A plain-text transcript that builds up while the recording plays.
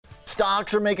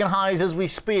Stocks are making highs as we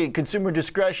speak. Consumer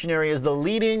discretionary is the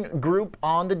leading group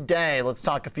on the day. Let's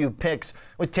talk a few picks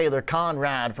with Taylor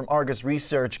Conrad from Argus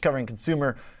Research covering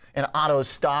consumer and auto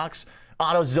stocks.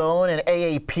 AutoZone and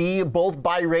AAP, both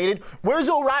buy rated. Where's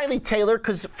O'Reilly, Taylor?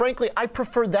 Because frankly, I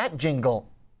prefer that jingle.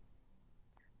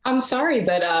 I'm sorry,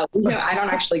 but I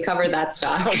don't actually cover that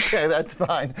stock. Okay, that's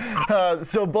fine.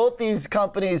 So both these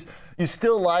companies you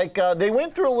still like. They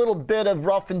went through a little bit of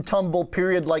rough and tumble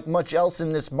period like much else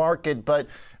in this market, but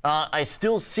I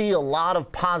still see a lot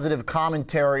of positive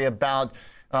commentary about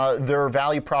their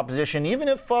value proposition, even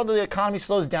if the economy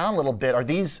slows down a little bit. Are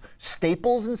these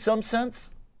staples in some sense?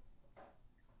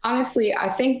 Honestly, I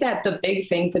think that the big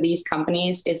thing for these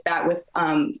companies is that with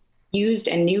used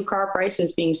and new car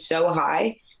prices being so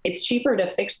high, it's cheaper to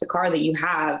fix the car that you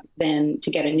have than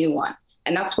to get a new one.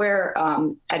 And that's where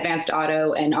Advanced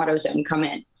Auto and AutoZone come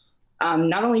in.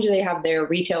 Not only do they have their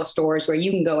retail stores where you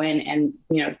can go in and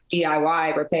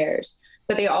DIY repairs,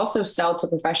 but they also sell to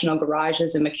professional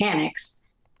garages and mechanics.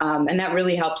 And that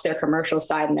really helps their commercial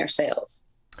side and their sales.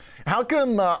 How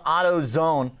come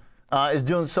AutoZone is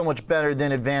doing so much better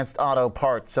than Advanced Auto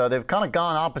Parts? They've kind of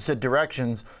gone opposite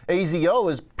directions.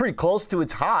 AZO is pretty close to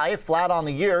its high, flat on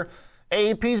the year.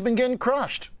 AAP's been getting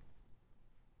crushed.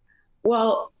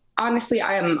 Well, honestly,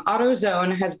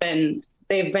 AutoZone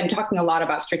they've been talking a lot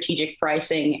about strategic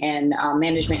pricing and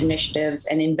management initiatives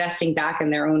and investing back in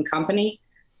their own company.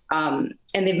 And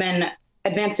they've been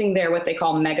advancing their what they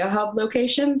call mega hub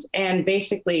locations. And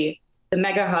basically, the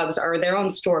mega hubs are their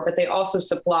own store, but they also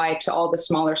supply to all the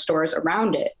smaller stores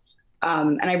around it.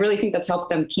 And I really think that's helped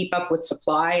them keep up with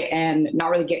supply and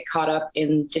not really get caught up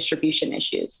in distribution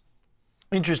issues.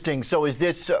 Interesting. So is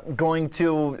this going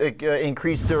to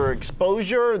increase their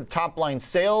exposure, top line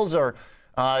sales, or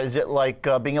is it like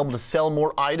being able to sell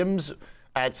more items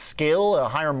at scale, a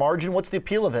higher margin? What's the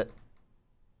appeal of it?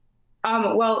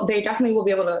 Well, they definitely will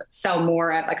be able to sell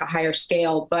more at like a higher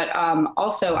scale, but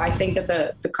also I think that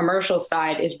the commercial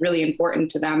side is really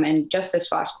important to them. And just this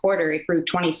last quarter, it grew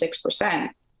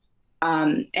 26%.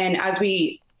 And as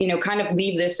we kind of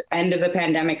leave this end of the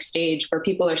pandemic stage where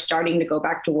people are starting to go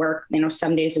back to work,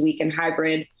 some days a week in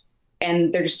hybrid,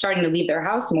 and they're just starting to leave their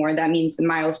house more. That means the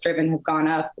miles driven have gone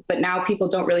up, but now people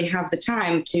don't really have the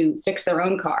time to fix their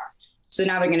own car. So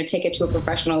now they're going to take it to a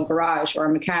professional garage or a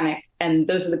mechanic. And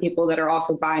those are the people that are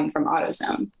also buying from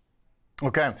AutoZone.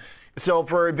 Okay. So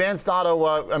for Advanced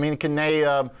Auto, can they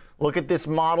look at this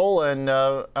model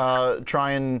and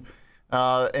try and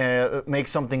make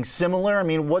something similar? I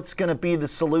mean, what's going to be the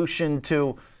solution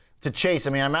to chase? I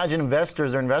mean, I imagine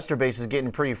their investor base is getting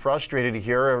pretty frustrated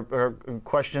here. Or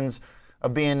questions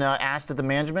of being asked at the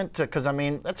management? Because,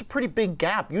 that's a pretty big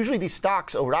gap. Usually these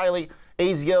stocks, O'Reilly,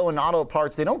 AZO, and Auto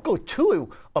Parts, they don't go too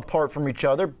apart from each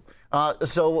other.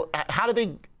 So how do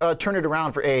they turn it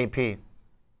around for AAP?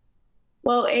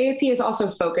 Well, AAP is also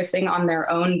focusing on their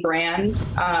own brand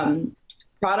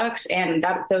products, and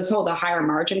those hold a higher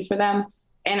margin for them.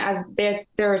 And as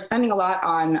they're spending a lot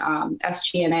on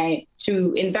SG&A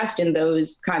to invest in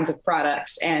those kinds of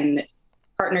products and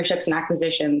partnerships and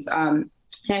acquisitions. And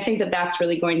I think that that's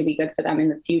really going to be good for them in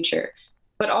the future.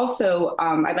 But also,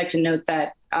 I'd like to note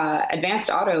that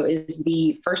Advanced Auto is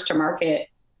the first to market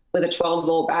with a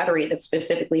 12-volt battery that's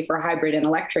specifically for hybrid and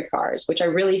electric cars, which I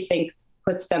really think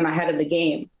puts them ahead of the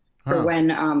game for when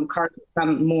cars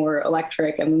become more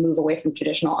electric and we move away from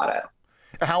traditional auto.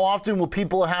 How often will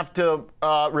people have to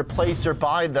replace or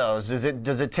buy those? Is it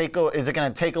going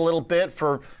to take a little bit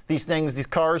for these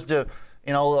cars to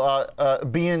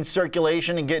be in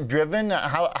circulation and get driven?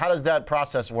 How does that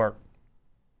process work?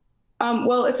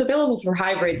 Well, it's available for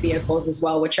hybrid vehicles as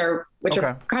well, which are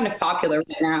kind of popular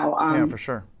right now. Yeah, for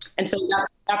sure. And so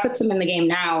that puts them in the game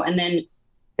now. And then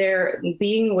they're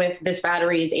being with this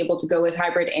battery is able to go with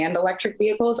hybrid and electric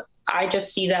vehicles. I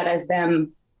just see that as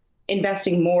them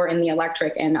investing more in the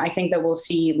electric. And I think that we'll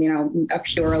see, a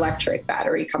pure electric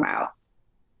battery come out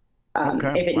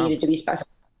if it needed to be specified.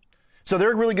 So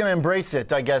they're really going to embrace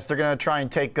it, I guess. They're going to try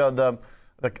and take the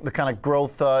kind of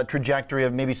growth trajectory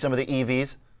of maybe some of the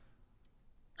EVs.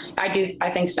 I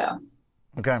think so.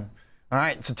 Okay. All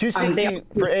right. So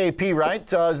 260 for AAP,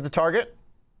 right? Is the target?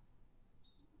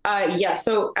 Yeah.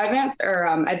 So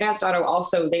Advanced Auto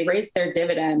also, they raised their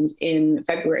dividend in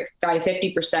February by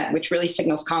 50%, which really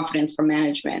signals confidence from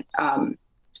management. And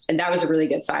that was a really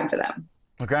good sign for them.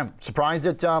 Okay. Surprised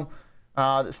that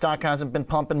the stock hasn't been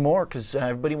pumping more because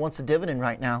everybody wants a dividend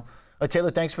right now.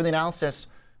 Taylor, thanks for the analysis.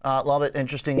 Love it.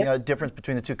 Interesting difference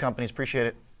between the two companies. Appreciate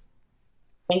it.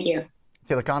 Thank you.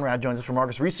 Taylor Conrad joins us from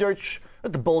Argus Research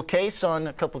at the bull case on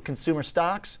a couple of consumer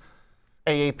stocks,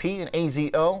 AAP and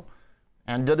AZO.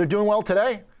 And they're doing well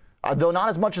today. though not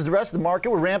as much as the rest of the market.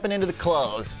 We're ramping into the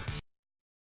close.